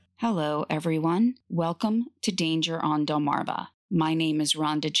Hello, everyone. Welcome to Danger on Delmarva. My name is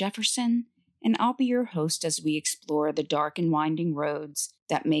Rhonda Jefferson, and I'll be your host as we explore the dark and winding roads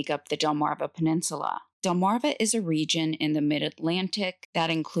that make up the Delmarva Peninsula. Delmarva is a region in the mid-Atlantic that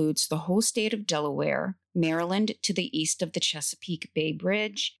includes the whole state of Delaware, Maryland to the east of the Chesapeake Bay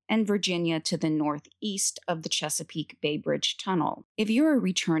Bridge, and Virginia to the northeast of the Chesapeake Bay Bridge Tunnel. If you're a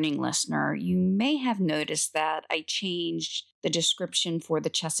returning listener, you may have noticed that I changed the description for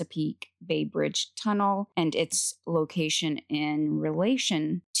the Chesapeake Bay Bridge Tunnel and its location in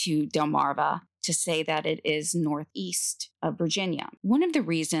relation to Delmarva to say that it is northeast of Virginia. One of the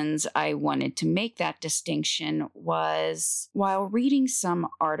reasons I wanted to make that distinction was while reading some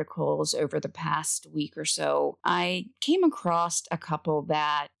articles over the past week or so, I came across a couple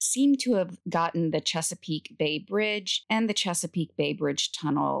that seemed to have gotten the Chesapeake Bay Bridge and the Chesapeake Bay Bridge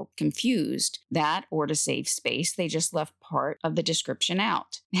Tunnel confused. That, or to save space, they just left part of the description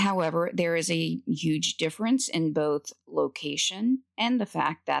out. However, there is a huge difference in both location and the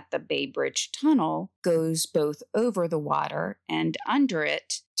fact that the Bay Bridge Tunnel goes both over the water and under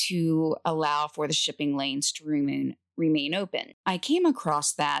it to allow for the shipping lanes to remain open. I came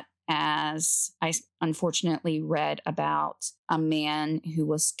across that as I unfortunately read about a man who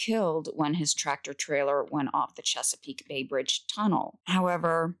was killed when his tractor trailer went off the Chesapeake Bay Bridge Tunnel.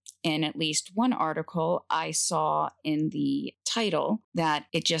 However, in at least one article, I saw in the title that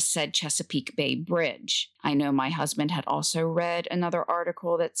it just said Chesapeake Bay Bridge. I know my husband had also read another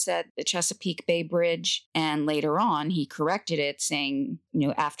article that said the Chesapeake Bay Bridge, and later on he corrected it saying,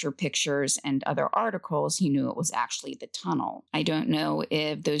 after pictures and other articles, he knew it was actually the tunnel. I don't know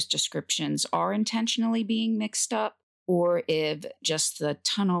if those descriptions are intentionally being mixed up or if just the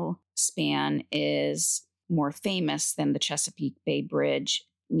tunnel span is more famous than the Chesapeake Bay Bridge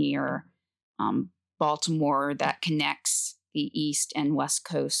near Baltimore that connects the east and west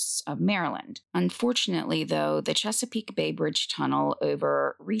coasts of Maryland. Unfortunately, though, the Chesapeake Bay Bridge Tunnel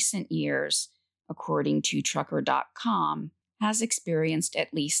over recent years, according to Trucker.com, has experienced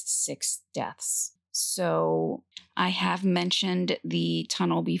at least 6 deaths. So I have mentioned the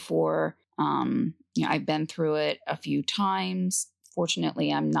tunnel before. I've been through it a few times.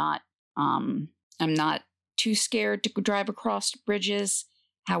 Fortunately, I'm not too scared to drive across bridges.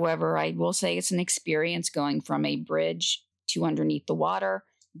 However, I will say it's an experience going from a bridge to underneath the water.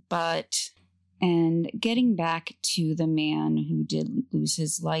 And getting back to the man who did lose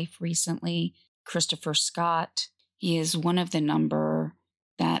his life recently, Christopher Scott, he is one of the number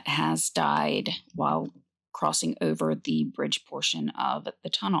that has died while crossing over the bridge portion of the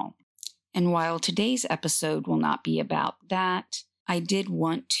tunnel. And while today's episode will not be about that, I did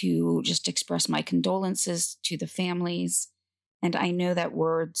want to just express my condolences to the families. And I know that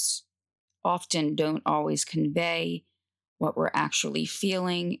words often don't always convey what we're actually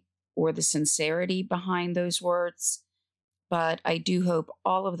feeling or the sincerity behind those words. But I do hope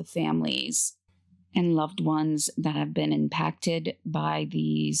all of the families and loved ones that have been impacted by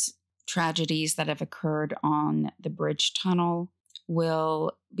these tragedies that have occurred on the bridge tunnel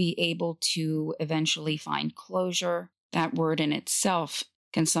will be able to eventually find closure. That word in itself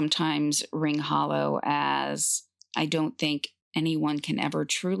can sometimes ring hollow, as I don't think anyone can ever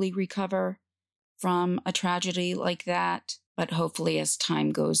truly recover from a tragedy like that. But hopefully, as time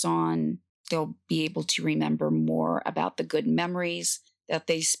goes on, they'll be able to remember more about the good memories that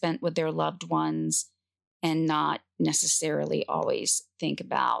they spent with their loved ones and not necessarily always think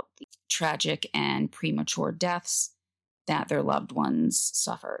about the tragic and premature deaths that their loved ones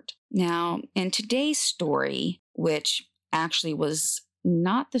suffered. Now, in today's story, which actually was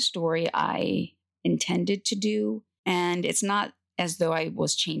not the story I intended to do, and it's not as though I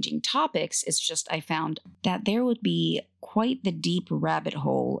was changing topics, it's just I found that there would be quite the deep rabbit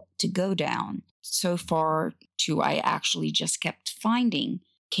hole to go down. So far, I actually just kept finding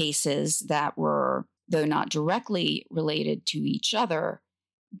cases that were, though not directly related to each other,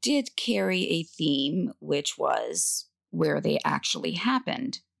 did carry a theme, which was where they actually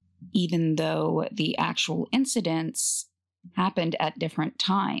happened, even though the actual incidents happened at different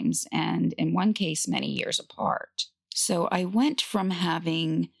times, and in one case, many years apart. So I went from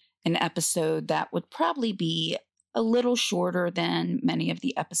having an episode that would probably be a little shorter than many of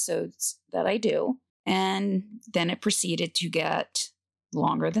the episodes that I do, and then it proceeded to get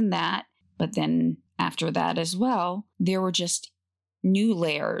longer than that. But then after that as well, there were just new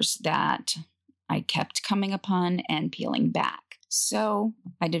layers that I kept coming upon and peeling back. So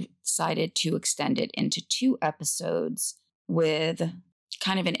I decided to extend it into 2 episodes with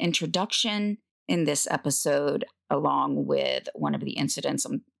kind of an introduction in this episode, along with one of the incidents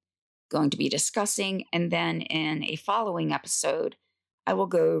I'm going to be discussing. And then in a following episode, I will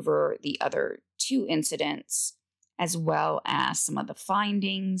go over the other two incidents, as well as some of the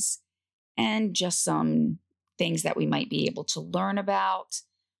findings and just some things that we might be able to learn about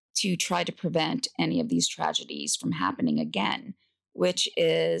to try to prevent any of these tragedies from happening again, which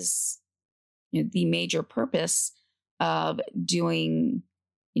is the major purpose of doing,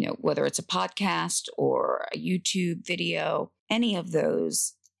 whether it's a podcast or a YouTube video, any of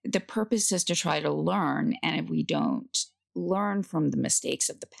those. The purpose is to try to learn. And if we don't learn from the mistakes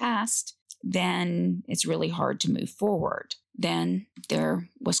of the past, then it's really hard to move forward. Then there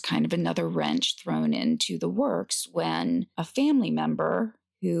was kind of another wrench thrown into the works when a family member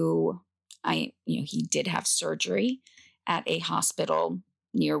who he did have surgery at a hospital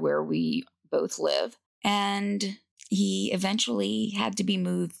near where we both live. And he eventually had to be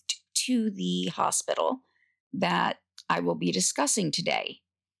moved to the hospital that I will be discussing today.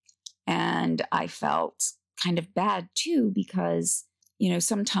 And I felt kind of bad too, because,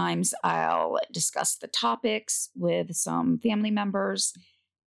 sometimes I'll discuss the topics with some family members.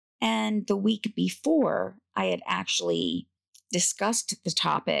 And the week before, I had actually discussed the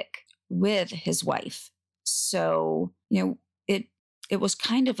topic with his wife. So, it was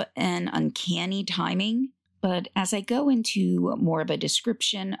kind of an uncanny timing. But as I go into more of a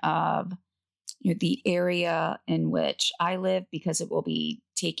description of the area in which I live, because it will be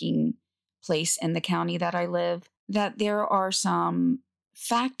taking place in the county that I live, that there are some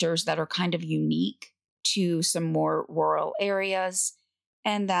factors that are kind of unique to some more rural areas,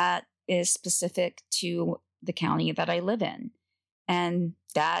 and that is specific to the county that I live in. And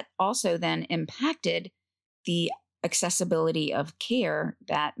that also then impacted the accessibility of care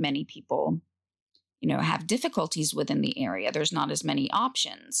that many people, have difficulties within the area. There's not as many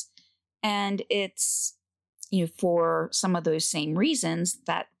options. And it's, for some of those same reasons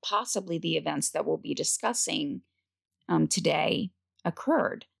that possibly the events that we'll be discussing today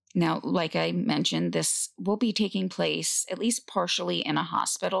occurred. Now, like I mentioned, this will be taking place at least partially in a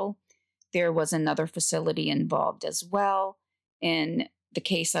hospital. There was another facility involved as well in the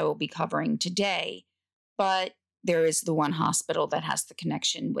case I will be covering today, but there is the one hospital that has the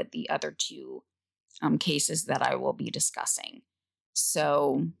connection with the other two cases that I will be discussing.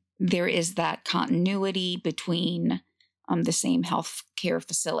 So there is that continuity between the same healthcare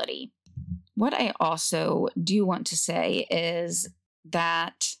facility. What I also do want to say is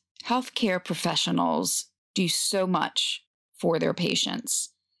that healthcare professionals do so much for their patients.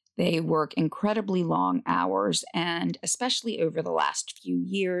 They work incredibly long hours, and especially over the last few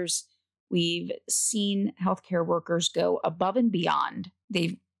years, we've seen healthcare workers go above and beyond.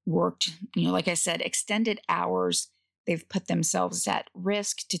 They've worked, like I said, extended hours. They've put themselves at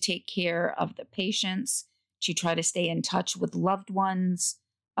risk to take care of the patients, to try to stay in touch with loved ones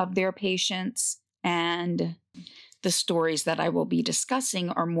of their patients. And the stories that I will be discussing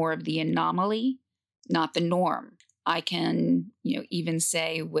are more of the anomaly, not the norm. I can, even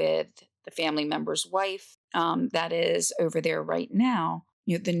say with the family member's wife that is over there right now,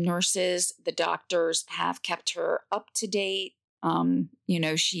 the nurses, the doctors have kept her up to date.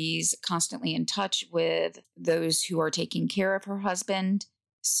 She's constantly in touch with those who are taking care of her husband.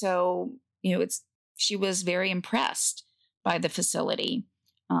 So, she was very impressed by the facility.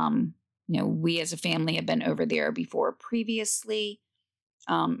 We as a family have been over there before previously.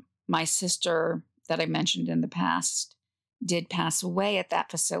 My sister that I mentioned in the past did pass away at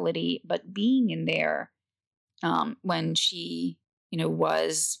that facility, but being in there when she,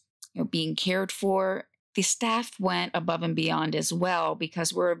 was being cared for, the staff went above and beyond as well,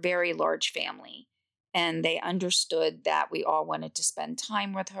 because we're a very large family, and they understood that we all wanted to spend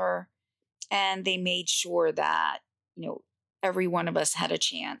time with her, and they made sure that, every one of us had a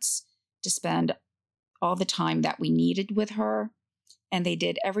chance to spend all the time that we needed with her. And they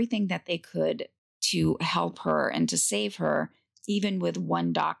did everything that they could to help her and to save her. Even with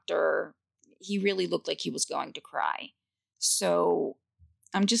one doctor, he really looked like he was going to cry. So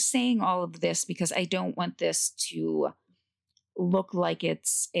I'm just saying all of this because I don't want this to look like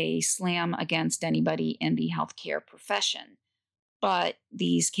it's a slam against anybody in the healthcare profession. But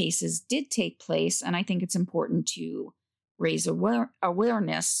these cases did take place, and I think it's important to raise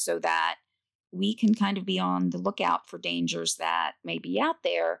awareness so that we can kind of be on the lookout for dangers that may be out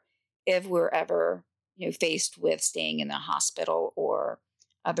there if we're ever, faced with staying in the hospital or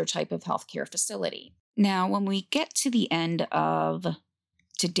other type of healthcare facility. Now, when we get to the end of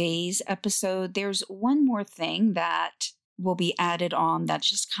today's episode, there's one more thing that will be added on that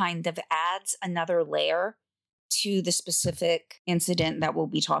just kind of adds another layer to the specific incident that we'll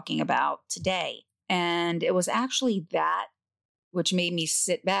be talking about today. And it was actually that which made me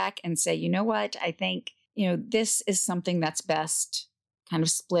sit back and say, you know what, I think, this is something that's best kind of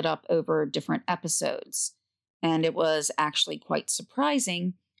split up over different episodes. And it was actually quite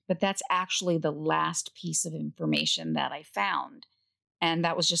surprising, but that's actually the last piece of information that I found. And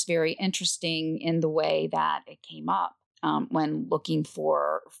that was just very interesting in the way that it came up when looking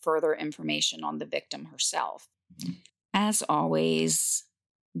for further information on the victim herself. As always,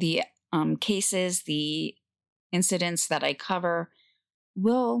 the cases, the incidents that I cover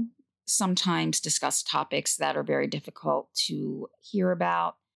will sometimes discuss topics that are very difficult to hear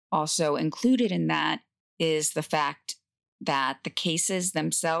about. Also included in that is the fact that the cases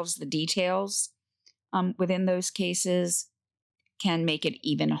themselves, the details within those cases, can make it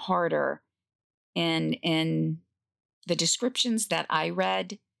even harder. And in the descriptions that I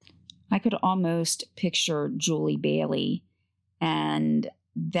read, I could almost picture Julie Bailey, and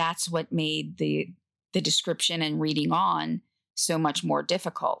that's what made the description and reading on so much more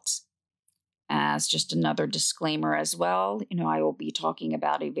difficult. As just another disclaimer as well, I will be talking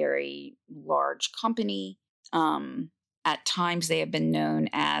about a very large company. At times they have been known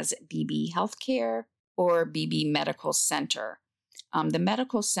as BB Healthcare or BB Medical Center. The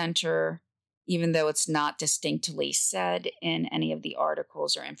medical center, even though it's not distinctly said in any of the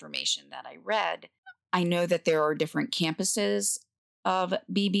articles or information that I read, I know that there are different campuses of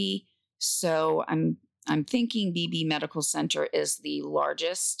BB. So I'm thinking BB Medical Center is the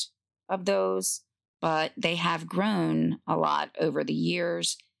largest of those, but they have grown a lot over the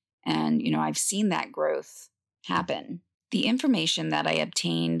years. And, I've seen that growth happen. The information that I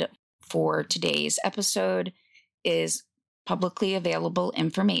obtained for today's episode is publicly available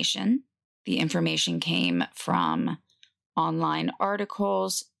information. The information came from online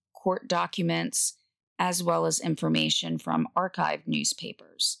articles, court documents, as well as information from archived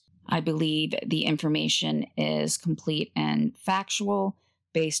newspapers. I believe the information is complete and factual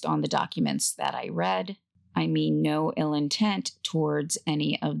based on the documents that I read. I mean no ill intent towards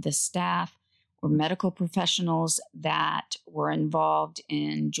any of the staff or medical professionals that were involved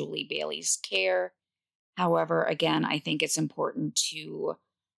in Julie Bailey's care. However, again, I think it's important to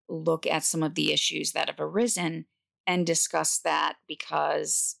look at some of the issues that have arisen and discuss that,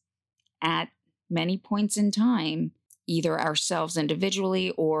 because at many points in time, either ourselves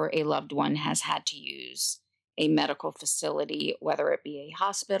individually or a loved one has had to use a medical facility, whether it be a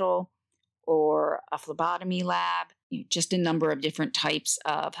hospital or a phlebotomy lab, just a number of different types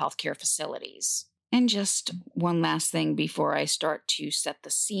of healthcare facilities. And just one last thing before I start to set the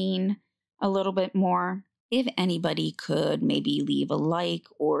scene a little bit more. If anybody could maybe leave a like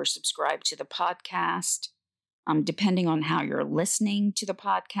or subscribe to the podcast, depending on how you're listening to the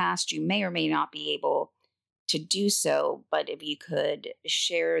podcast, you may or may not be able to do so. But if you could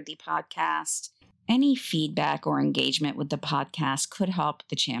share the podcast, any feedback or engagement with the podcast could help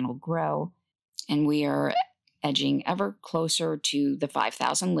the channel grow. And we are edging ever closer to the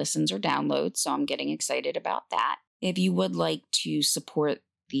 5,000 listens or downloads, so I'm getting excited about that. If you would like to support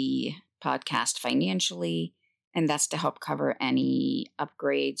the podcast financially, and that's to help cover any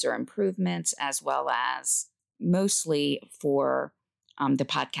upgrades or improvements, as well as mostly for the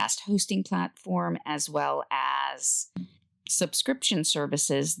podcast hosting platform, as well as subscription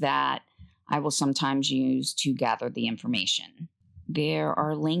services that I will sometimes use to gather the information. There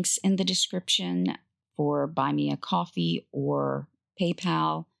are links in the description for Buy Me a Coffee or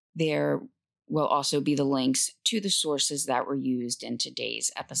PayPal. There will also be the links to the sources that were used in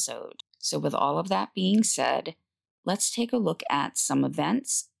today's episode. So with all of that being said, let's take a look at some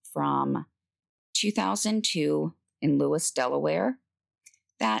events from 2002 in Lewes, Delaware.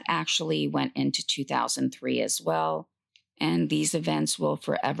 That actually went into 2003 as well. And these events will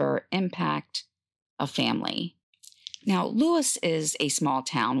forever impact a family. Now, Lewes is a small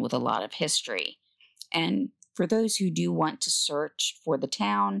town with a lot of history. And for those who do want to search for the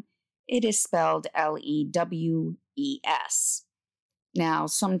town, it is spelled Lewes. Now,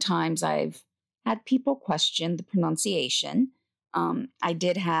 sometimes I've had people question the pronunciation. I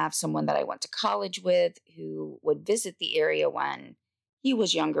did have someone that I went to college with who would visit the area when he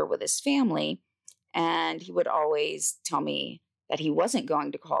was younger with his family, and he would always tell me that he wasn't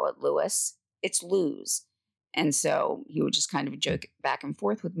going to call it Lewes, it's Lewes. And so he would just kind of joke back and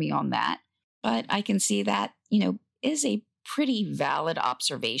forth with me on that. But I can see that, is a pretty valid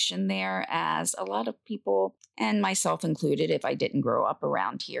observation there, as a lot of people, and myself included, if I didn't grow up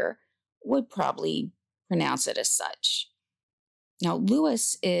around here, would probably pronounce it as such. Now,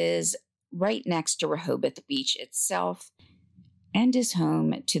 Lewes is right next to Rehoboth Beach itself and is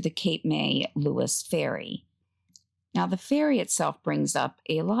home to the Cape May Lewes Ferry. Now, the ferry itself brings up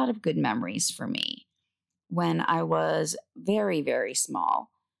a lot of good memories for me. When I was very, very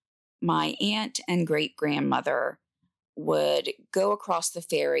small, my aunt and great-grandmother would go across the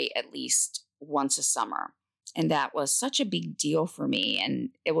ferry at least once a summer. And that was such a big deal for me. And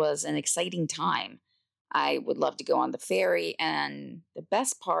it was an exciting time. I would love to go on the ferry. And the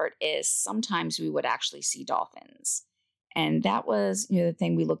best part is sometimes we would actually see dolphins. And that was, the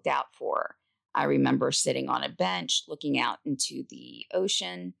thing we looked out for. I remember sitting on a bench looking out into the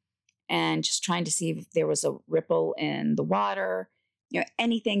ocean and just trying to see if there was a ripple in the water,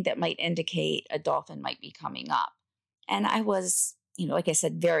 anything that might indicate a dolphin might be coming up. And I was, like I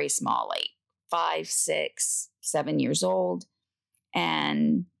said, very small, like 5, 6, 7 years old.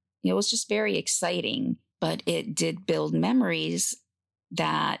 And it was just very exciting, but it did build memories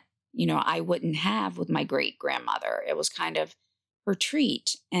that, I wouldn't have with my great grandmother. It was kind of her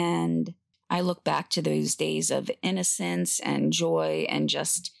treat. And I look back to those days of innocence and joy and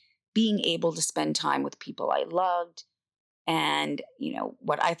just being able to spend time with people I loved. And,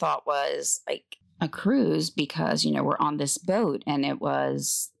 what I thought was like a cruise because, we're on this boat and it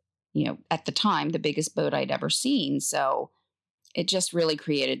was, at the time, the biggest boat I'd ever seen. So it just really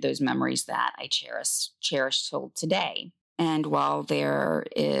created those memories that I cherish till today. And while there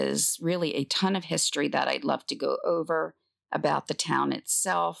is really a ton of history that I'd love to go over about the town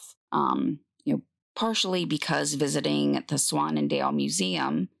itself, partially because visiting the Swannondale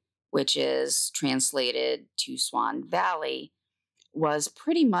Museum, which is translated to Swan Valley, was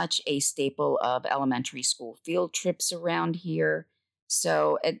pretty much a staple of elementary school field trips around here.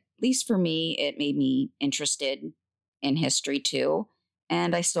 So at least for me, it made me interested in history too.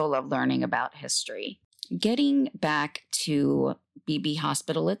 And I still love learning about history. Getting back to Beebe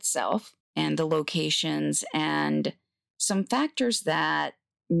Hospital itself and the locations and some factors that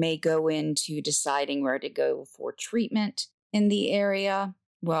may go into deciding where to go for treatment in the area,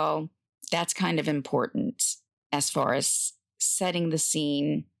 well, that's kind of important as far as setting the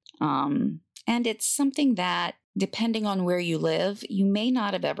scene. And it's something that, depending on where you live, you may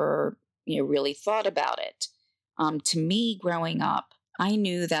not have ever, really thought about it. To me, growing up, I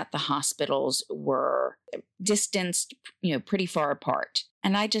knew that the hospitals were distanced, pretty far apart.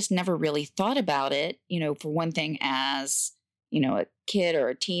 And I just never really thought about it, for one thing, as, a kid or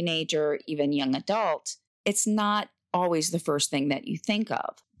a teenager, even young adult. It's not always the first thing that you think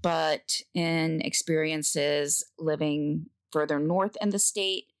of. But in experiences living further north in the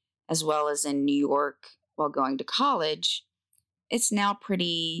state, as well as in New York while going to college, it's now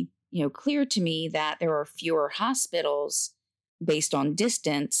pretty, clear to me that there are fewer hospitals based on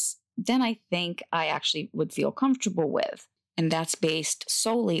distance than I think I actually would feel comfortable with. And that's based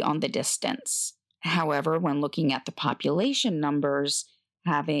solely on the distance. However, when looking at the population numbers,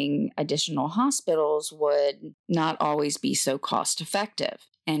 having additional hospitals would not always be so cost effective.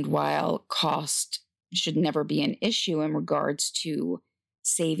 And while cost should never be an issue in regards to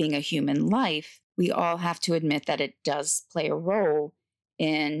saving a human life, we all have to admit that it does play a role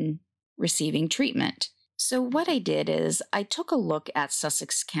in receiving treatment. So what I did is I took a look at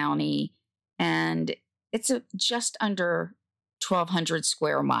Sussex County, and it's just under 1,200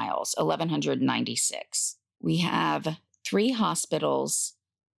 square miles, 1,196. We have 3 hospitals,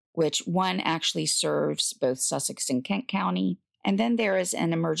 which one actually serves both Sussex and Kent County. And then there is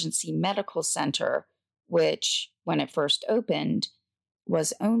an emergency medical center, which, when it first opened,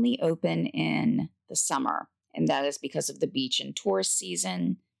 was only open in the summer. And that is because of the beach and tourist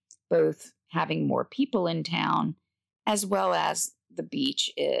season, both having more people in town, as well as the beach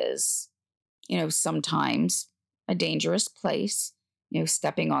is, sometimes a dangerous place,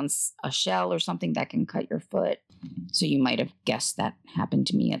 stepping on a shell or something that can cut your foot. So you might have guessed that happened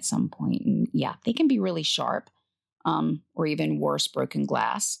to me at some point. And yeah, they can be really sharp, or even worse, broken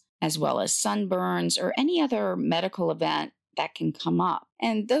glass, as well as sunburns or any other medical event that can come up.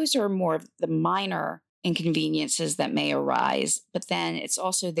 And those are more of the minor inconveniences that may arise, but then it's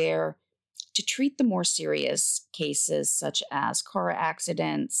also there to treat the more serious cases, such as car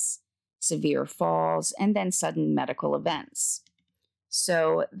accidents, severe falls, and then sudden medical events.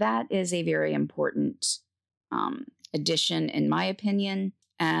 So that is a very important addition, in my opinion,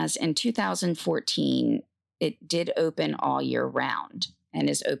 as in 2014, it did open all year round and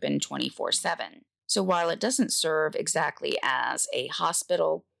is open 24/7. So while it doesn't serve exactly as a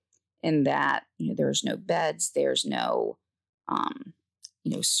hospital in that, there's no beds, there's no,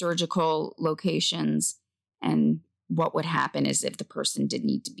 surgical locations. And what would happen is if the person did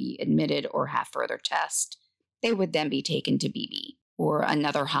need to be admitted or have further tests, they would then be taken to Beebe or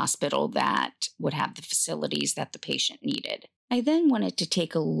another hospital that would have the facilities that the patient needed. I then wanted to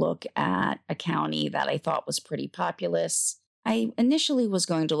take a look at a county that I thought was pretty populous. I initially was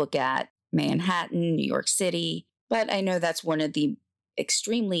going to look at Manhattan, New York City, but I know that's one of the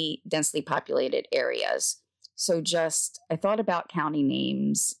extremely densely populated areas. So I thought about county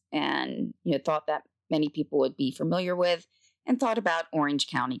names and, thought that many people would be familiar with, and thought about Orange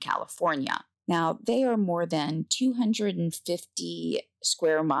County, California. Now, they are more than 250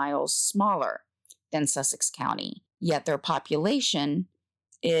 square miles smaller than Sussex County, yet their population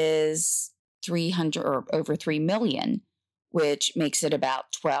is 300 or over 3 million, which makes it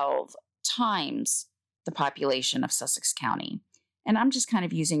about 12 times the population of Sussex County. And I'm just kind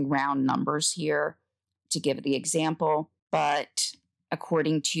of using round numbers here to give the example, but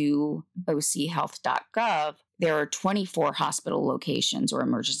according to ochealth.gov, there are 24 hospital locations or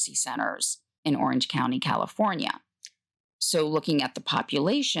emergency centers in Orange County, California. So looking at the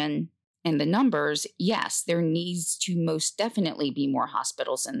population and the numbers, yes, there needs to most definitely be more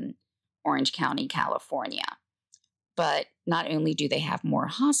hospitals in Orange County, California. But not only do they have more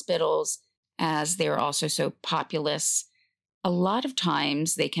hospitals, as they're also so populous, a lot of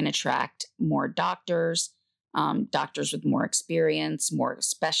times they can attract more doctors, doctors with more experience, more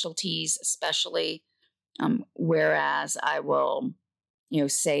specialties, especially. Whereas I will,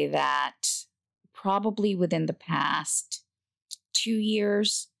 say that probably within the past 2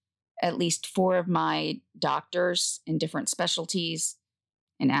 years, at least 4 of my doctors in different specialties,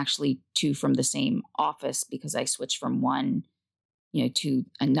 and actually 2 from the same office because I switched from one, to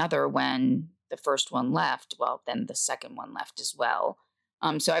another when the first one left. Well, then the second one left as well.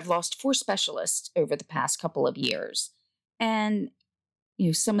 So I've lost 4 specialists over the past couple of years. And,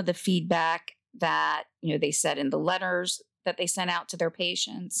 some of the feedback that, they said in the letters that they sent out to their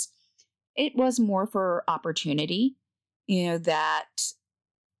patients, it was more for opportunity, that,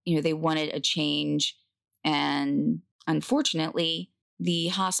 they wanted a change. And unfortunately, the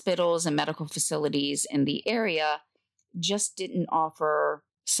hospitals and medical facilities in the area just didn't offer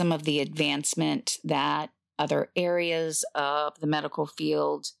some of the advancement that other areas of the medical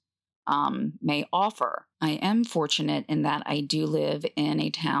field may offer. I am fortunate in that I do live in a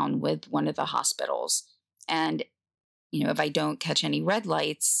town with one of the hospitals. And, if I don't catch any red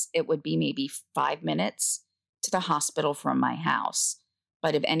lights, it would be maybe 5 minutes to the hospital from my house.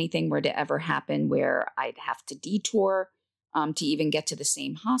 But if anything were to ever happen where I'd have to detour to even get to the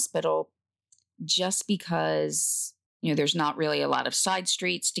same hospital, just because, there's not really a lot of side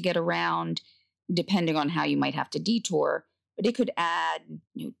streets to get around, depending on how you might have to detour, but it could add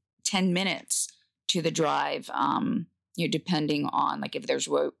 10 minutes to the drive, depending on like if there's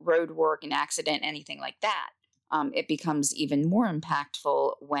road work, an accident, anything like that. It becomes even more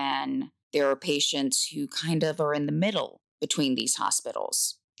impactful when there are patients who kind of are in the middle between these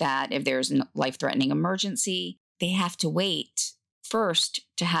hospitals, that if there's a life-threatening emergency, they have to wait first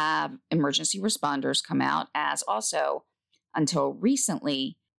to have emergency responders come out, as also until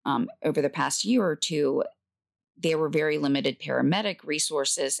recently, over the past year or two, there were very limited paramedic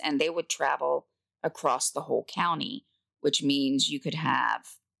resources and they would travel across the whole county, which means you could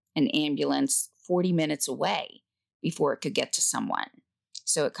have an ambulance 40 minutes away before it could get to someone.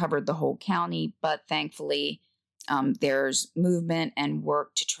 So it covered the whole county, but thankfully there's movement and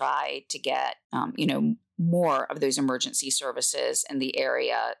work to try to get, more of those emergency services in the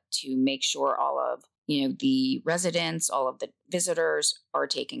area to make sure all of, the residents, all of the visitors are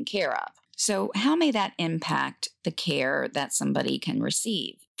taken care of. So how may that impact the care that somebody can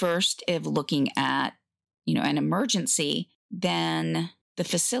receive? First, if looking at, an emergency, then the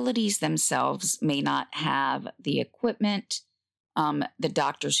facilities themselves may not have the equipment. The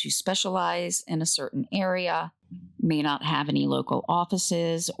doctors who specialize in a certain area may not have any local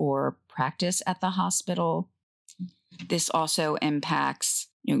offices or practice at the hospital. This also impacts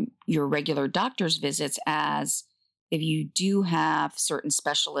your regular doctor's visits, as if you do have certain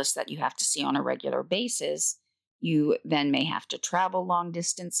specialists that you have to see on a regular basis, you then may have to travel long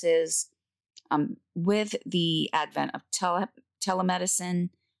distances. With the advent of telemedicine,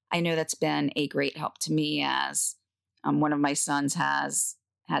 I know that's been a great help to me, as one of my sons has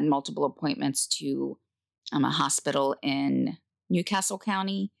had multiple appointments to a hospital in Newcastle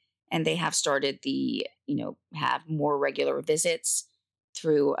County, and they have started have more regular visits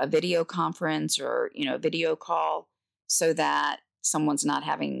through a video conference or, video call, so that someone's not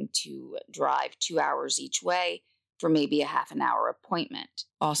having to drive 2 hours each way for maybe a half an hour appointment.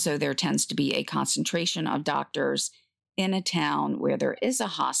 Also, there tends to be a concentration of doctors in a town where there is a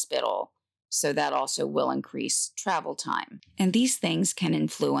hospital, so that also will increase travel time. And these things can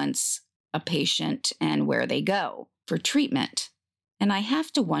influence a patient and where they go for treatment. And I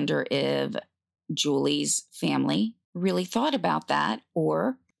have to wonder if Julie's family really thought about that,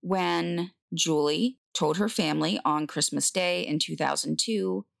 or when Julie told her family on Christmas Day in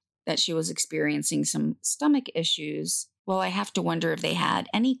 2002 that she was experiencing some stomach issues, well, I have to wonder if they had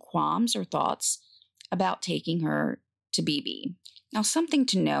any qualms or thoughts about taking her to BB. Now, something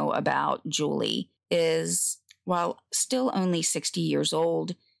to know about Julie is, while still only 60 years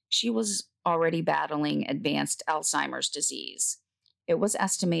old, she was already battling advanced Alzheimer's disease. It was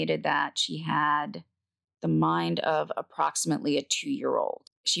estimated that she had the mind of approximately a 2-year-old.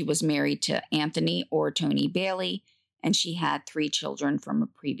 She was married to Anthony or Tony Bailey, and she had 3 children from a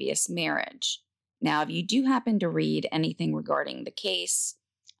previous marriage. Now, if you do happen to read anything regarding the case,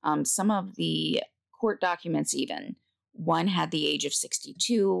 some of the court documents even, one had the age of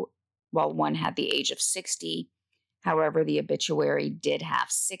 62, while one had the age of 60. However, the obituary did have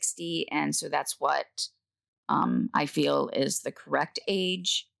 60, and so that's what I feel is the correct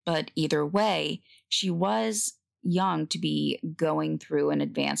age. But either way, she was young to be going through an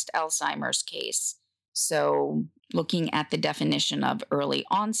advanced Alzheimer's case. So looking at the definition of early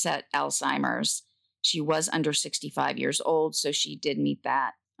onset Alzheimer's, she was under 65 years old, so she did meet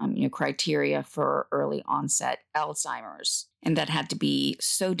that criteria for early onset Alzheimer's. And that had to be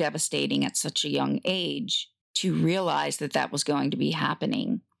so devastating at such a young age to realize that that was going to be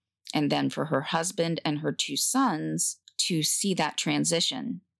happening. And then for her husband and her 2 sons to see that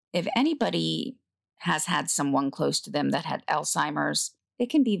transition. If anybody has had someone close to them that had Alzheimer's, it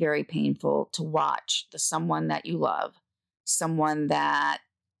can be very painful to watch someone that you love, someone that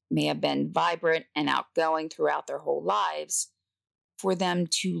may have been vibrant and outgoing throughout their whole lives, for them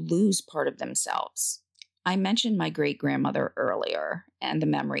to lose part of themselves. I mentioned my great-grandmother earlier and the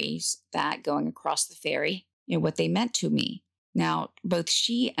memories that going across the ferry, what they meant to me. Now, both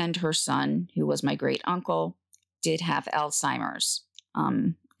she and her son, who was my great-uncle, did have Alzheimer's.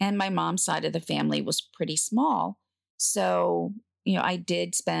 And my mom's side of the family was pretty small. So, I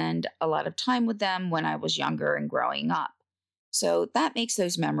did spend a lot of time with them when I was younger and growing up. So that makes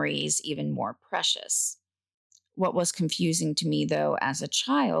those memories even more precious. What was confusing to me, though, as a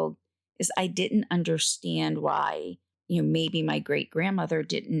child, is I didn't understand why, maybe my great-grandmother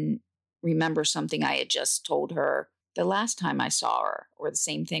didn't remember something I had just told her the last time I saw her, or the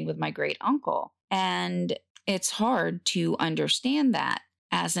same thing with my great-uncle. And it's hard to understand that.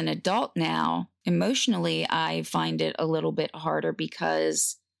 As an adult now, emotionally, I find it a little bit harder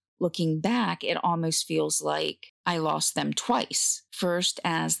because looking back, it almost feels like I lost them twice. First,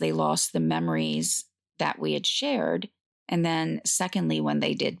 as they lost the memories that we had shared, and then secondly, when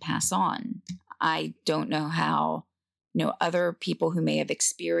they did pass on. I don't know how, other people who may have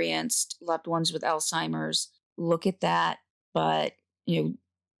experienced loved ones with Alzheimer's look at that, but,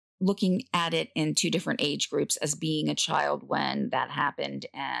 looking at it in 2 different age groups as being a child when that happened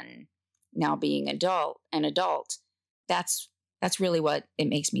and now being an adult, that's really what it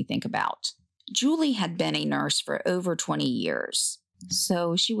makes me think about. Julie had been a nurse for over 20 years,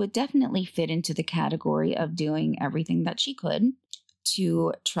 so she would definitely fit into the category of doing everything that she could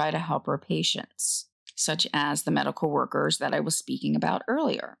to try to help her patients, such as the medical workers that I was speaking about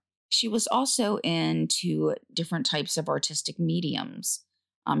earlier. She was also into different types of artistic mediums.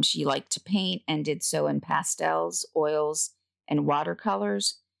 She liked to paint and did so in pastels, oils, and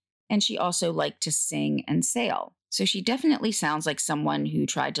watercolors, and she also liked to sing and sail. So she definitely sounds like someone who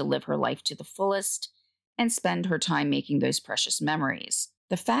tried to live her life to the fullest and spend her time making those precious memories.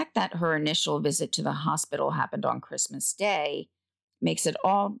 The fact that her initial visit to the hospital happened on Christmas Day makes it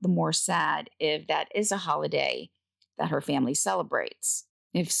all the more sad if that is a holiday that her family celebrates.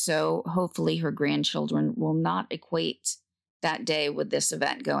 If so, hopefully her grandchildren will not equate that day with this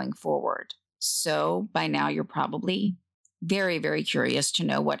event going forward. So by now you're probably very, very curious to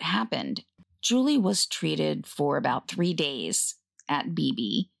know what happened. Julie was treated for about 3 days at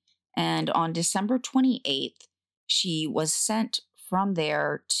BB, and on December 28th, she was sent from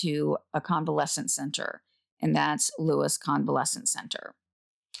there to a convalescent center, and that's Lewis Convalescent Center.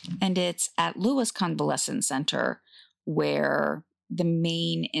 And it's at Lewis Convalescent Center where the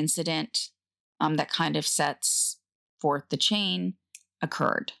main incident that kind of sets forth the chain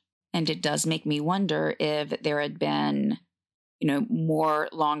occurred. And it does make me wonder if there had been, more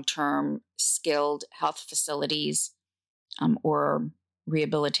long-term skilled health facilities or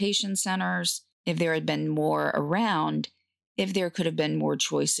rehabilitation centers, if there had been more around, if there could have been more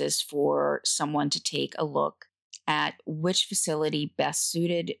choices for someone to take a look at which facility best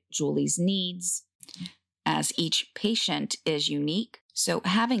suited Julie's needs, as each patient is unique. So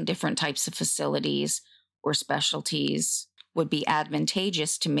having different types of facilities or specialties would be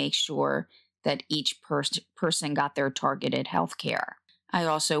advantageous to make sure that each person got their targeted health care. I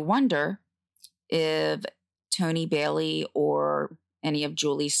also wonder if Tony Bailey or any of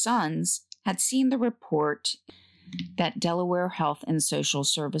Julie's sons had seen the report that Delaware Health and Social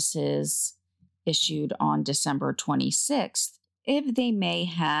Services issued on December 26th, if they may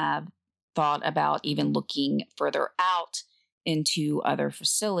have thought about even looking further out into other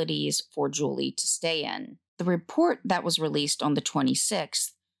facilities for Julie to stay in. The report that was released on the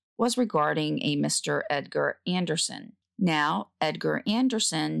 26th was regarding a Mr. Edgar Anderson. Now, Edgar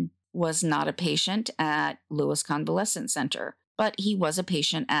Anderson was not a patient at Lewis Convalescent Center, but he was a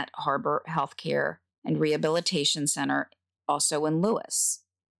patient at Harbor Healthcare and Rehabilitation Center, also in Lewis.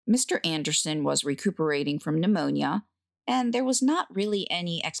 Mr. Anderson was recuperating from pneumonia, and there was not really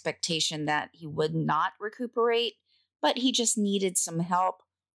any expectation that he would not recuperate, but he just needed some help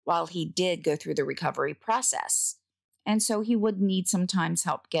while he did go through the recovery process. And so he would need sometimes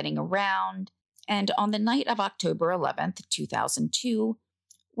help getting around. And on the night of October 11th, 2002,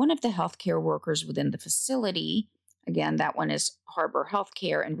 one of the healthcare workers within the facility, again, that one is Harbor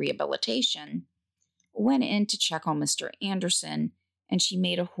Healthcare and Rehabilitation, went in to check on Mr. Anderson, and she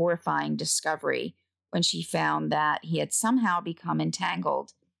made a horrifying discovery when she found that he had somehow become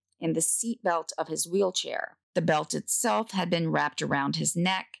entangled in the seatbelt of his wheelchair. The belt itself had been wrapped around his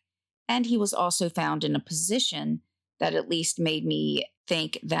neck, and he was also found in a position that at least made me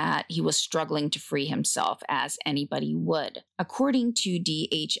think that he was struggling to free himself, as anybody would. According to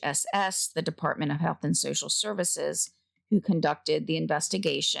DHSS, the Department of Health and Social Services, who conducted the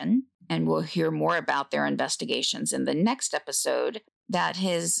investigation, and we'll hear more about their investigations in the next episode, that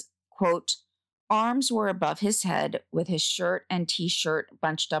his, quote, arms were above his head with his shirt and t-shirt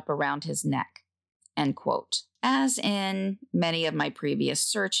bunched up around his neck, end quote. As in many of my previous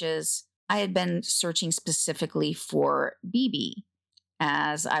searches, I had been searching specifically for BB,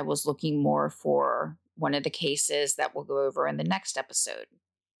 as I was looking more for one of the cases that we'll go over in the next episode.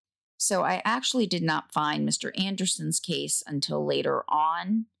 So I actually did not find Mr. Anderson's case until later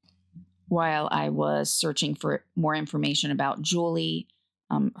on, while I was searching for more information about Julie.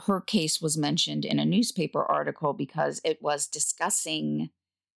 Her case was mentioned in a newspaper article because it was discussing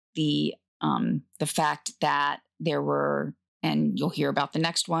the fact that there were, and you'll hear about the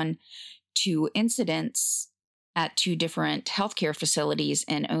next one, 2 incidents at 2 different healthcare facilities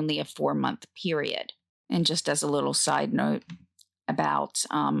in only a 4-month period. And just as a little side note about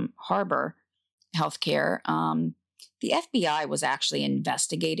Harbor Healthcare, the FBI was actually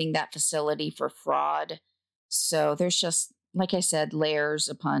investigating that facility for fraud. So there's just, like I said, layers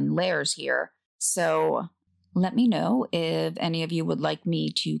upon layers here. So let me know if any of you would like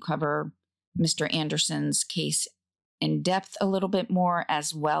me to cover Mr. Anderson's case in depth a little bit more,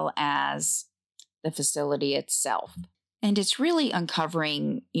 as well as the facility itself. And it's really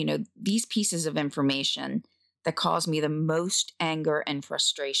uncovering, these pieces of information that cause me the most anger and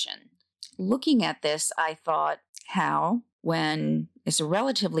frustration. Looking at this, I thought how, when it's a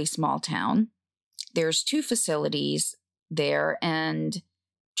relatively small town, there's 2 facilities there, and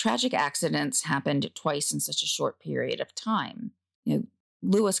tragic accidents happened twice in such a short period of time.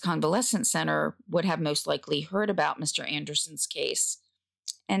 Lewis Convalescent Center would have most likely heard about Mr. Anderson's case.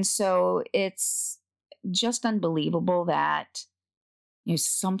 And so it's just unbelievable that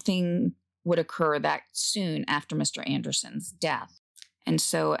something would occur that soon after Mr. Anderson's death. And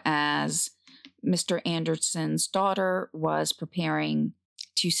so as Mr. Anderson's daughter was preparing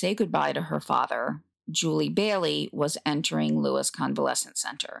to say goodbye to her father, Julie Bailey was entering Lewis Convalescent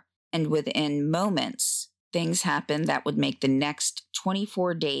Center. And within moments, things happened that would make the next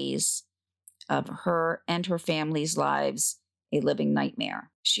 24 days of her and her family's lives a living nightmare.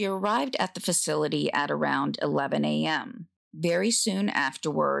 She arrived at the facility at around 11 a.m. Very soon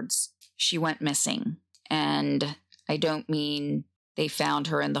afterwards, she went missing. And I don't mean they found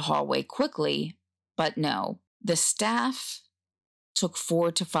her in the hallway quickly, but no. The staff took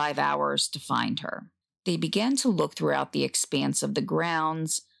 4 to 5 hours to find her. They began to look throughout the expanse of the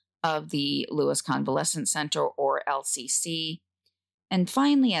grounds of the Lewis Convalescent Center, or LCC, and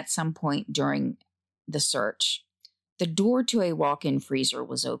finally, at some point during the search, the door to a walk-in freezer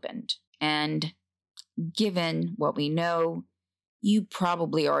was opened. And given what we know, you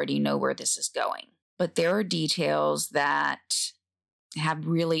probably already know where this is going. But there are details that have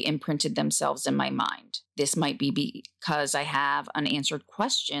really imprinted themselves in my mind. This might be because I have unanswered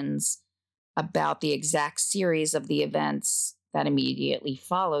questions about the exact series of the events that immediately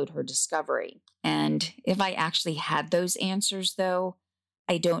followed her discovery. And if I actually had those answers, though,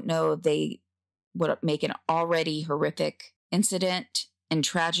 I don't know if they would make an already horrific incident and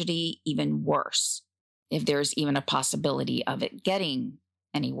tragedy even worse, if there's even a possibility of it getting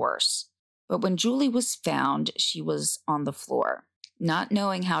any worse. But when Julie was found, she was on the floor. Not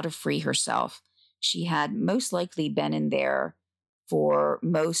knowing how to free herself, she had most likely been in there for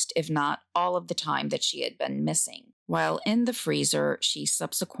most, if not all, of the time that she had been missing. While in the freezer, she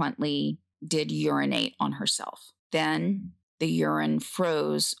subsequently did urinate on herself. Then the urine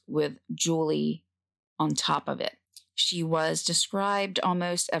froze with Julie on top of it. She was described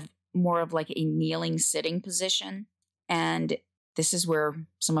almost as more of like a kneeling sitting position. And this is where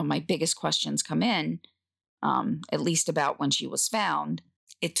some of my biggest questions come in, at least about when she was found.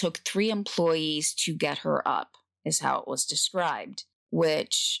 It took 3 employees to get her up, is how it was described,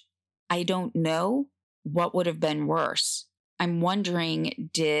 which I don't know what would have been worse. I'm wondering,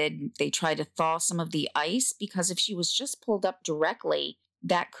 did they try to thaw some of the ice? Because if she was just pulled up directly,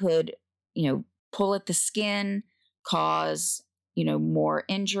 that could, pull at the skin, cause, more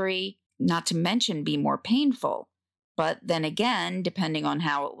injury, not to mention be more painful. But then again, depending on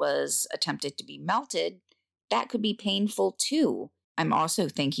how it was attempted to be melted, that could be painful too. I'm also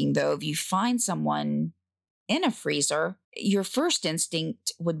thinking, though, if you find someone in a freezer, your first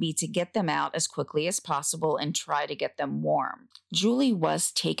instinct would be to get them out as quickly as possible and try to get them warm. Julie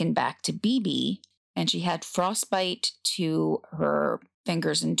was taken back to BB, and she had frostbite to her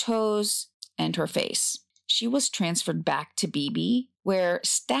fingers and toes and her face. She was transferred back to BB, where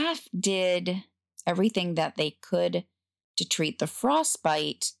staff did everything that they could to treat the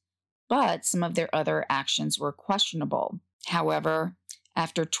frostbite, but some of their other actions were questionable. However,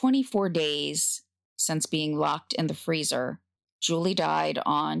 after 24 days since being locked in the freezer, Julie died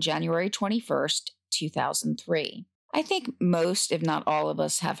on January 21st, 2003. I think most, if not all of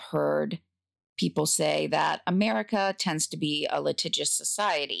us, have heard people say that America tends to be a litigious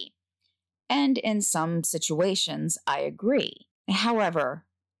society. And in some situations, I agree. However,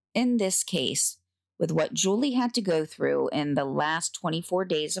 in this case, with what Julie had to go through in the last 24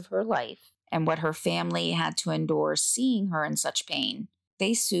 days of her life and what her family had to endure seeing her in such pain,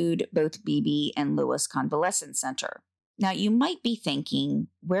 they sued both BB and Lewis Convalescent Center. Now, you might be thinking,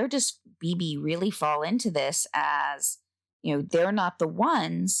 where does BB really fall into this, as, they're not the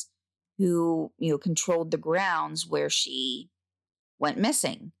ones who, controlled the grounds where she went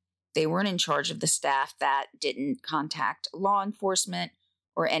missing. They weren't in charge of the staff that didn't contact law enforcement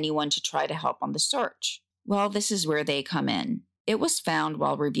or anyone to try to help on the search. Well, this is where they come in. It was found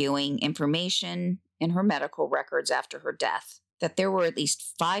while reviewing information in her medical records after her death that there were at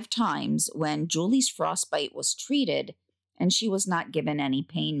least 5 times when Julie's frostbite was treated and she was not given any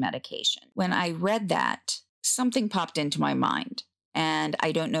pain medication. When I read that, something popped into my mind. And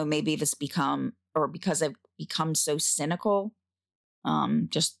I don't know, maybe if it's because I've become so cynical,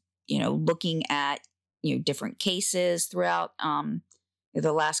 looking at, different cases throughout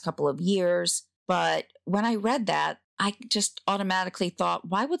the last couple of years. But when I read that, I just automatically thought,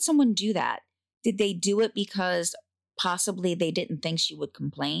 why would someone do that? Did they do it because possibly they didn't think she would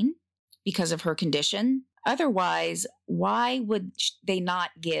complain because of her condition? Otherwise, why would they not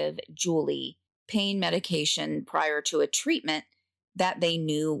give Julie pain medication prior to a treatment that they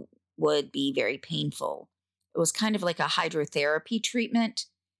knew would be very painful? It was kind of like a hydrotherapy treatment,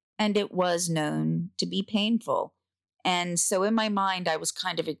 and it was known to be painful. And so in my mind, I was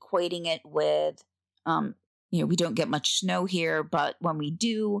kind of equating it with, we don't get much snow here, but when we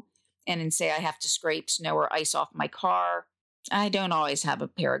do, and say I have to scrape snow or ice off my car, I don't always have a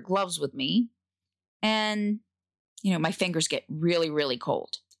pair of gloves with me. And, my fingers get really, really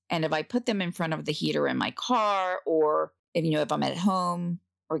cold. And if I put them in front of the heater in my car, or if I'm at home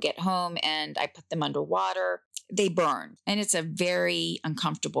or get home and I put them underwater, they burn. And it's a very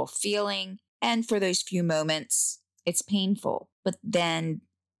uncomfortable feeling. And for those few moments, it's painful. But then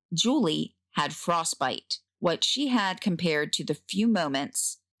Julie had frostbite. What she had compared to the few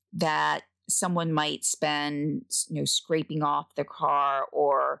moments that someone might spend, scraping off their car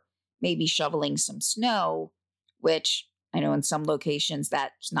or maybe shoveling some snow, which I know in some locations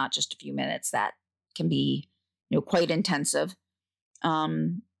that's not just a few minutes, that can be, quite intensive.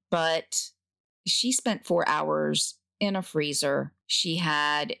 But she spent 4 hours in a freezer. She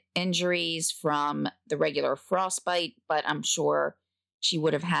had injuries from the regular frostbite, but I'm sure she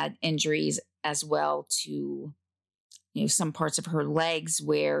would have had injuries as well to, some parts of her legs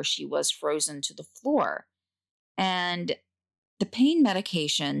where she was frozen to the floor. And the pain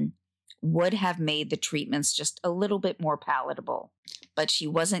medication would have made the treatments just a little bit more palatable, but she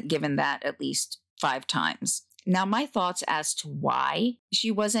wasn't given that at least 5 times. Now, my thoughts as to why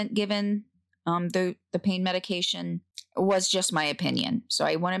she wasn't given the pain medication was just my opinion. So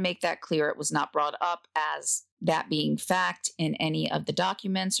I want to make that clear. It was not brought up as that being fact in any of the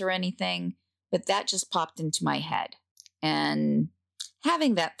documents or anything, but that just popped into my head. And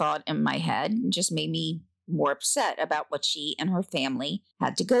having that thought in my head just made me more upset about what she and her family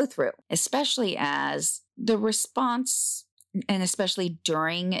had to go through, especially as the response, and especially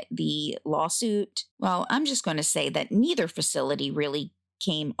during the lawsuit. Well, I'm just going to say that neither facility really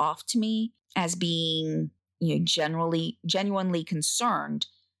came off to me as being, genuinely concerned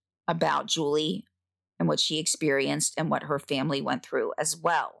about Julie and what she experienced and what her family went through as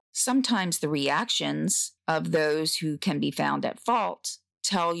well. Sometimes the reactions of those who can be found at fault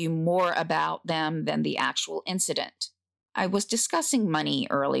tell you more about them than the actual incident. I was discussing money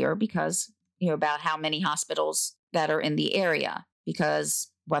earlier because, about how many hospitals that are in the area, because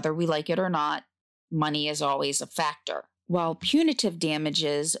whether we like it or not, money is always a factor. While punitive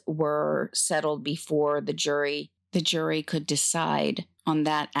damages were settled before the jury could decide on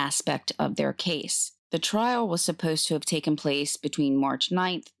that aspect of their case. The trial was supposed to have taken place between March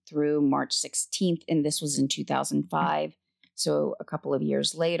 9th through March 16th, and this was in 2005, so a couple of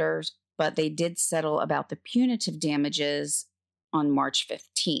years later. But they did settle about the punitive damages on March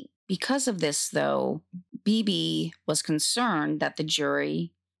 15th. Because of this, though, BB was concerned that the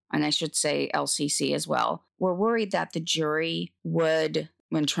jury, and I should say LCC as well, were worried that the jury would,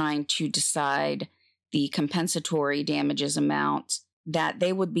 when trying to decide the compensatory damages amount, that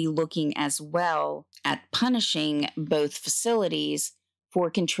they would be looking as well at punishing both facilities for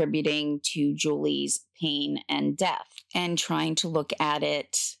contributing to Julie's pain and death, and trying to look at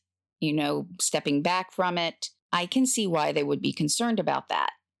it, stepping back from it. I can see why they would be concerned about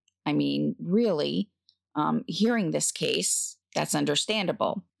that. I mean, really, hearing this case, that's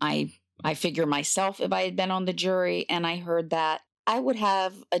understandable. I figure myself, if I had been on the jury and I heard that, I would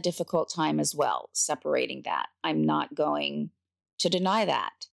have a difficult time as well separating that. I'm not going to deny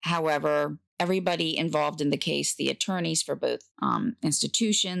that. However, everybody involved in the case, the attorneys for both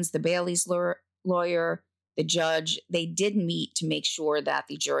institutions, the Bailey's lawyer, the judge, they did meet to make sure that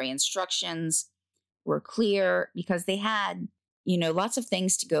the jury instructions were clear, because they had, lots of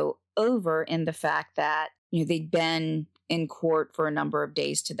things to go over in the fact that, they'd been in court for a number of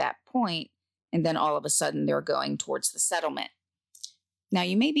days to that point, and then all of a sudden they're going towards the settlement. Now,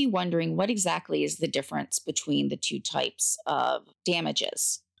 you may be wondering, what exactly is the difference between the two types of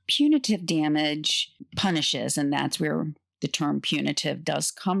damages? Punitive damage punishes, and that's where the term punitive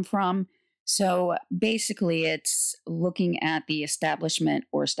does come from. So basically, it's looking at the establishment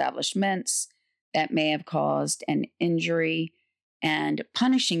or establishments that may have caused an injury and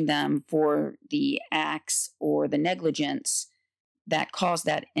punishing them for the acts or the negligence that caused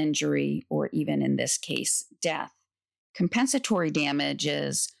that injury, or even in this case, death. Compensatory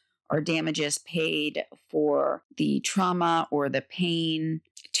damages are damages paid for the trauma or the pain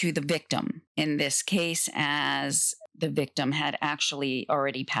to the victim. In this case, as the victim had actually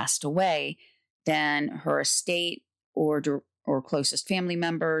already passed away, then her estate or closest family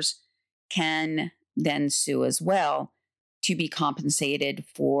members can then sue as well to be compensated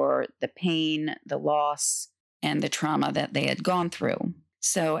for the pain, the loss, and the trauma that they had gone through.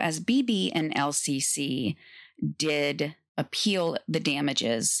 So as BB and LCC did appeal the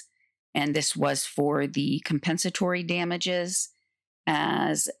damages, and this was for the compensatory damages,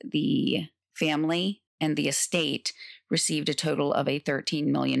 as the family and the estate received a total of a $13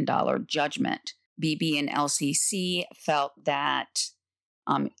 million judgment. BB and LCC felt that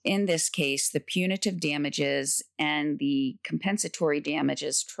in this case, the punitive damages and the compensatory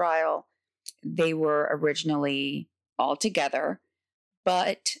damages trial, they were originally all together,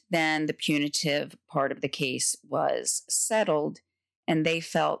 but then the punitive part of the case was settled, and they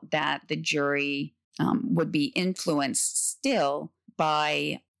felt that the jury would be influenced still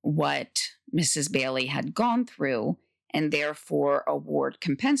by what Mrs. Bailey had gone through, and therefore award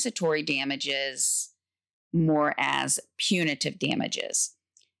compensatory damages more as punitive damages.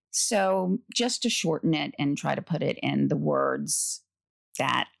 So just to shorten it and try to put it in the words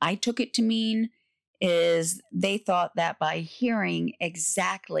that I took it to mean, is they thought that by hearing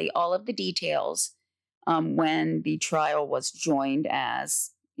exactly all of the details when the trial was joined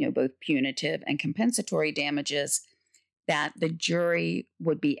as both punitive and compensatory damages, that the jury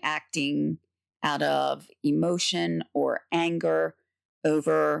would be acting out of emotion or anger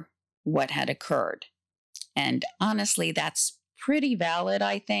over what had occurred. And honestly, that's pretty valid,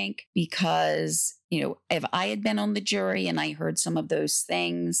 I think, because, if I had been on the jury and I heard some of those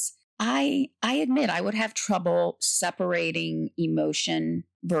things, I admit I would have trouble separating emotion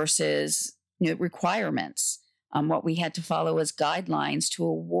versus requirements. What we had to follow as guidelines to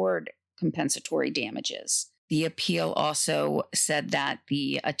award compensatory damages. The appeal also said that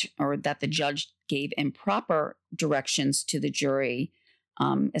that the judge gave improper directions to the jury,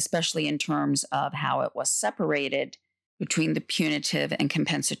 especially in terms of how it was separated between the punitive and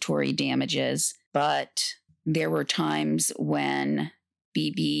compensatory damages. But there were times when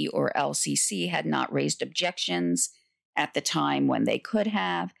BB or LCC had not raised objections at the time when they could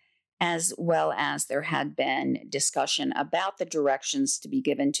have, as well as there had been discussion about the directions to be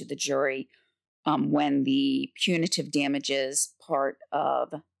given to the jury when the punitive damages part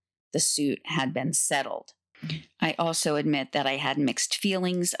of the suit had been settled. I also admit that I had mixed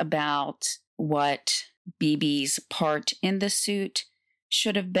feelings about what BB's part in the suit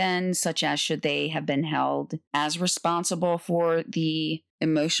should have been, such as should they have been held as responsible for the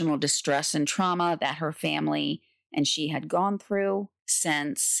emotional distress and trauma that her family and she had gone through,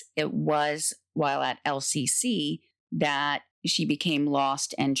 since it was while at LCC that she became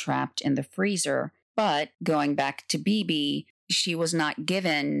lost and trapped in the freezer. But going back to BB, she was not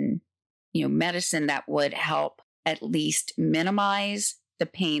given, medicine that would help at least minimize the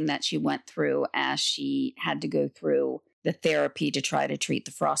pain that she went through as she had to go through the therapy to try to treat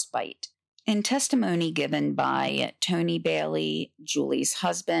the frostbite. In testimony given by Tony Bailey, Julie's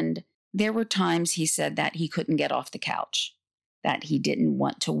husband, there were times he said that he couldn't get off the couch, that he didn't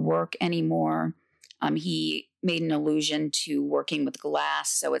want to work anymore. He made an allusion to working with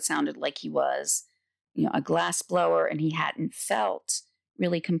glass, so it sounded like he was, a glass blower, and he hadn't felt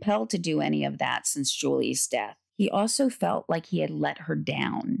really compelled to do any of that since Julie's death. He also felt like he had let her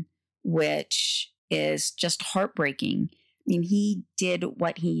down, which is just heartbreaking. I mean, he did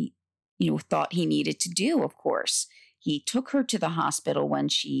what he, thought he needed to do, of course. He took her to the hospital when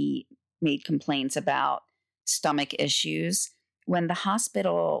she made complaints about stomach issues. When the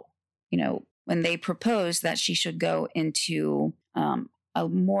hospital, when they proposed that she should go into a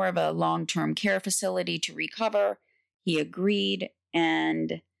more of a long-term care facility to recover, he agreed,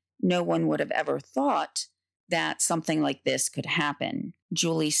 and no one would have ever thought that something like this could happen.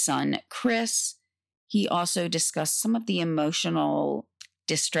 Julie's son, Chris, he also discussed some of the emotional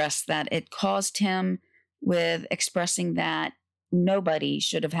distress that it caused him, with expressing that nobody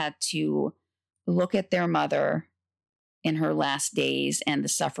should have had to look at their mother in her last days and the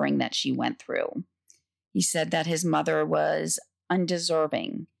suffering that she went through. He said that his mother was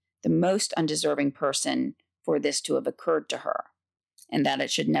undeserving, the most undeserving person for this to have occurred to her, and that it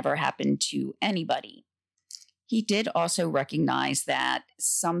should never happen to anybody. He did also recognize that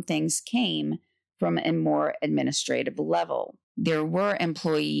some things came from a more administrative level. There were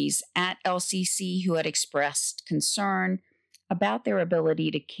employees at LCC who had expressed concern about their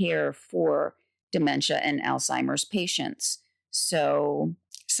ability to care for dementia and Alzheimer's patients. So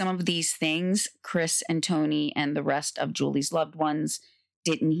some of these things Chris and Tony and the rest of Julie's loved ones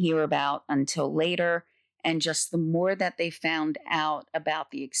didn't hear about until later. And just the more that they found out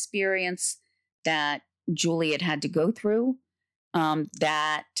about the experience that Julie had to go through,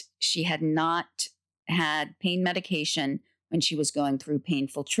 that she had not had pain medication when she was going through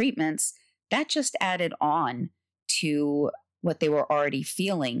painful treatments, that just added on to what they were already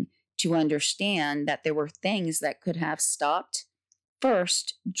feeling, to understand that there were things that could have stopped,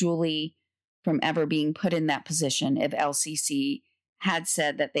 first, Julie from ever being put in that position if LCC had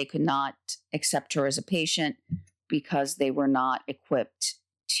said that they could not accept her as a patient because they were not equipped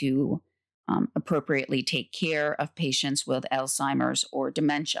to appropriately take care of patients with Alzheimer's or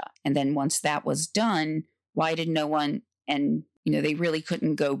dementia. And then once that was done, why did no one, and they really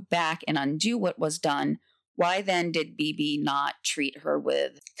couldn't go back and undo what was done, why then did BB not treat her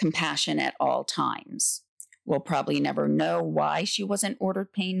with compassion at all times? We'll probably never know why she wasn't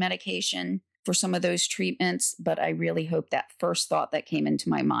ordered pain medication for some of those treatments, but I really hope that first thought that came into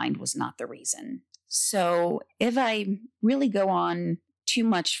my mind was not the reason. So if I really go on too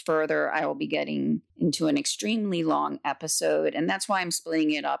much further, I will be getting into an extremely long episode, and that's why I'm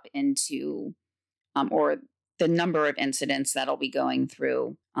splitting it up into, or the number of incidents that I'll be going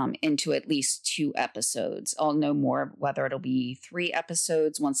through into at least 2 episodes. I'll know more whether it'll be 3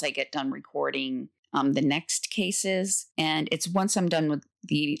 episodes once I get done recording the next cases. And it's once I'm done with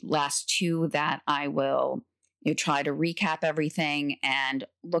the last 2 that I will try to recap everything and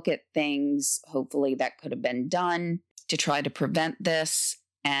look at things, hopefully, that could have been done to try to prevent this,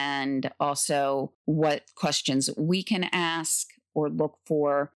 and also what questions we can ask or look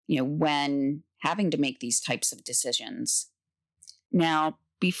for, when having to make these types of decisions. Now,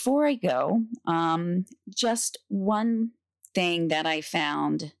 before I go, just one thing that I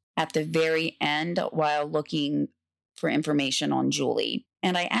found at the very end while looking for information on Julie.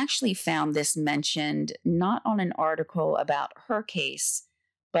 And I actually found this mentioned not on an article about her case,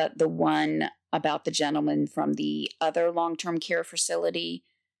 but the one about the gentleman from the other long-term care facility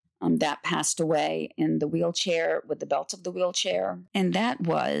that passed away in the wheelchair with the belt of the wheelchair. And that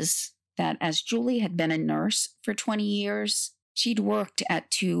was that as Julie had been a nurse for 20 years, she'd worked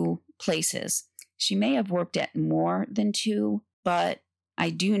at 2 places. She may have worked at more than 2, but I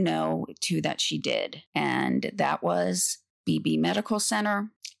do know 2 that she did. And that was BB Medical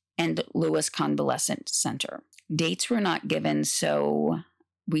Center and Lewis Convalescent Center. Dates were not given, so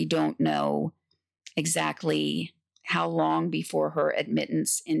we don't know exactly how long before her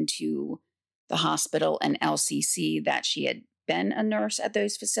admittance into the hospital and LCC that she had been a nurse at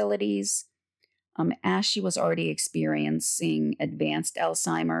those facilities. As she was already experiencing advanced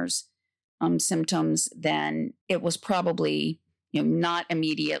Alzheimer's symptoms, then it was probably not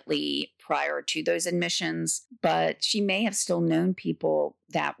immediately prior to those admissions, but she may have still known people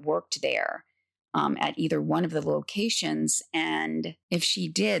that worked there at either one of the locations. And if she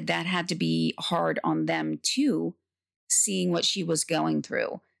did, that had to be hard on them too, seeing what she was going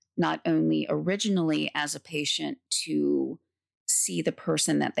through, not only originally as a patient to see the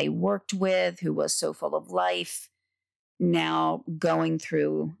person that they worked with who was so full of life, now going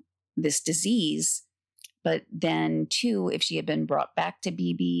through this disease, but then too, if she had been brought back to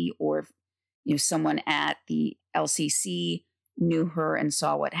BB, or someone at the LCC knew her and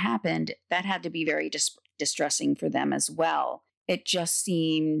saw what happened, that had to be very distressing for them as well. It just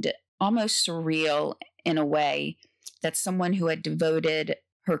seemed almost surreal in a way that someone who had devoted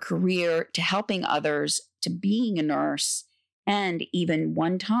her career to helping others, to being a nurse, and even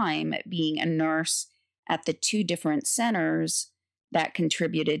one time being a nurse at the two different centers that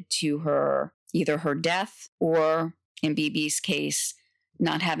contributed to her, either her death or, in BB's case,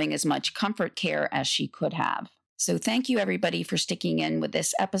 not having as much comfort care as she could have. So thank you, everybody, for sticking in with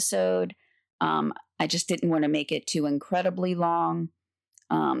this episode. I just didn't want to make it too incredibly long,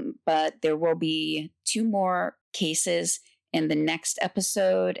 but there will be 2 more cases in the next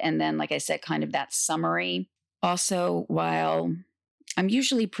episode. And then, like I said, kind of that summary. Also, while I'm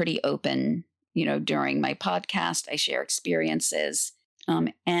usually pretty open, during my podcast, I share experiences.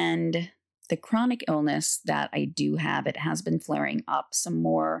 And the chronic illness that I do have, it has been flaring up some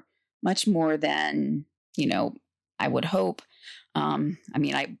more, much more than, I would hope.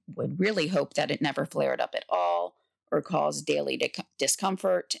 I would really hope that it never flared up at all or caused daily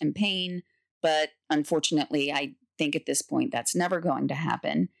discomfort and pain. But unfortunately, I think at this point that's never going to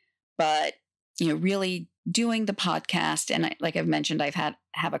happen. But, really doing the podcast, and like I've mentioned,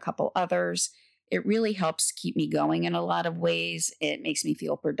 have a couple others. It really helps keep me going in a lot of ways. It makes me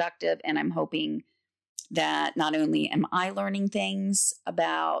feel productive. And I'm hoping that not only am I learning things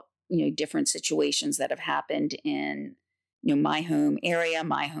about, different situations that have happened in, my home area,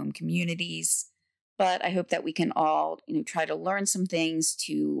 my home communities, but I hope that we can all, try to learn some things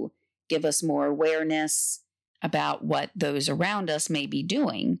to give us more awareness about what those around us may be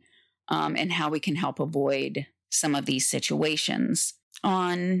doing, and how we can help avoid some of these situations.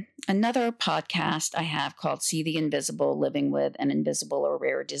 On another podcast I have called See the Invisible, Living with an Invisible or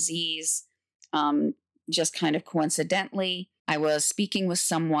Rare Disease, just kind of coincidentally, I was speaking with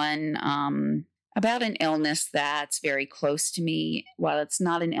someone about an illness that's very close to me. While it's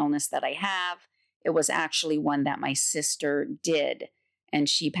not an illness that I have, it was actually one that my sister did, and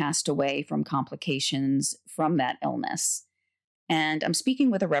she passed away from complications from that illness. And I'm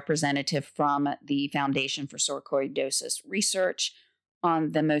speaking with a representative from the Foundation for Sarcoidosis Research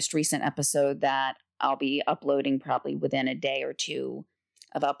on the most recent episode that I'll be uploading probably within a day or two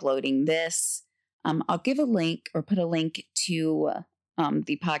of uploading this. I'll give a link or put a link to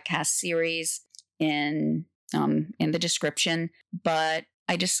the podcast series in the description. But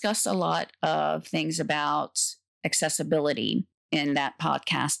I discuss a lot of things about accessibility in that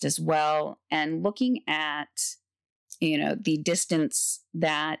podcast as well, and looking at the distance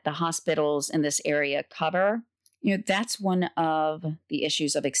that the hospitals in this area cover. That's one of the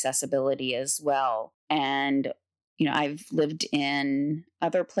issues of accessibility as well. And, I've lived in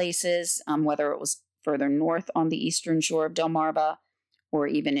other places, whether it was further north on the eastern shore of Delmarva or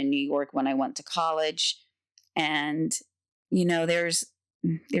even in New York when I went to college. And, there's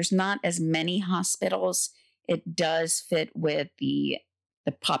not as many hospitals. It does fit with the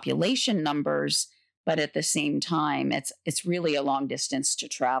population numbers, but at the same time, it's really a long distance to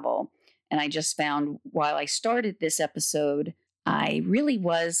travel. And I just found while I started this episode, I really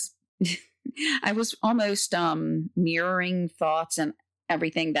was, I was almost mirroring thoughts and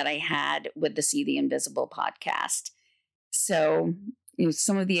everything that I had with the See the Invisible podcast. So,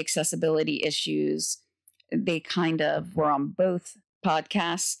 some of the accessibility issues, they kind of were on both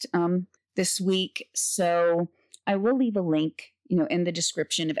podcasts this week. So I will leave a link, in the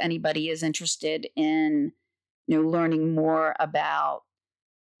description if anybody is interested in, learning more about,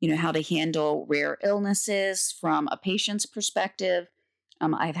 how to handle rare illnesses from a patient's perspective.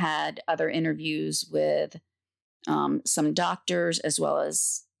 I've had other interviews with some doctors as well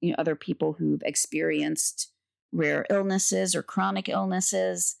as, other people who've experienced rare illnesses or chronic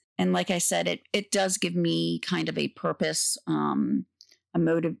illnesses. And like I said, it does give me kind of a purpose,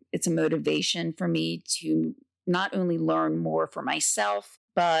 it's a motivation for me to not only learn more for myself,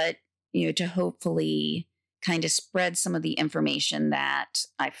 but to hopefully kind of spread some of the information that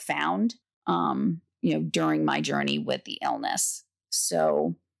I found, during my journey with the illness.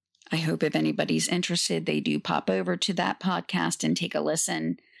 So I hope if anybody's interested, they do pop over to that podcast and take a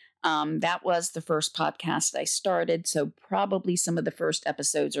listen. That was the first podcast I started, so probably some of the first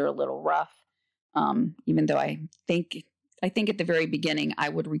episodes are a little rough, even though I think at the very beginning I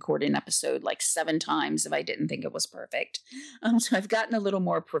would record an episode like 7 times if I didn't think it was perfect. So I've gotten a little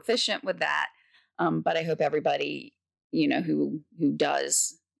more proficient with that, but I hope everybody, who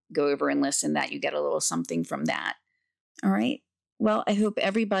does go over and listen, that you get a little something from that. All right. Well, I hope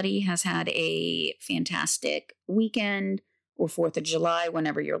everybody has had a fantastic weekend or 4th of July,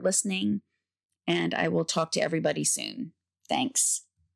 whenever you're listening. And I will talk to everybody soon. Thanks.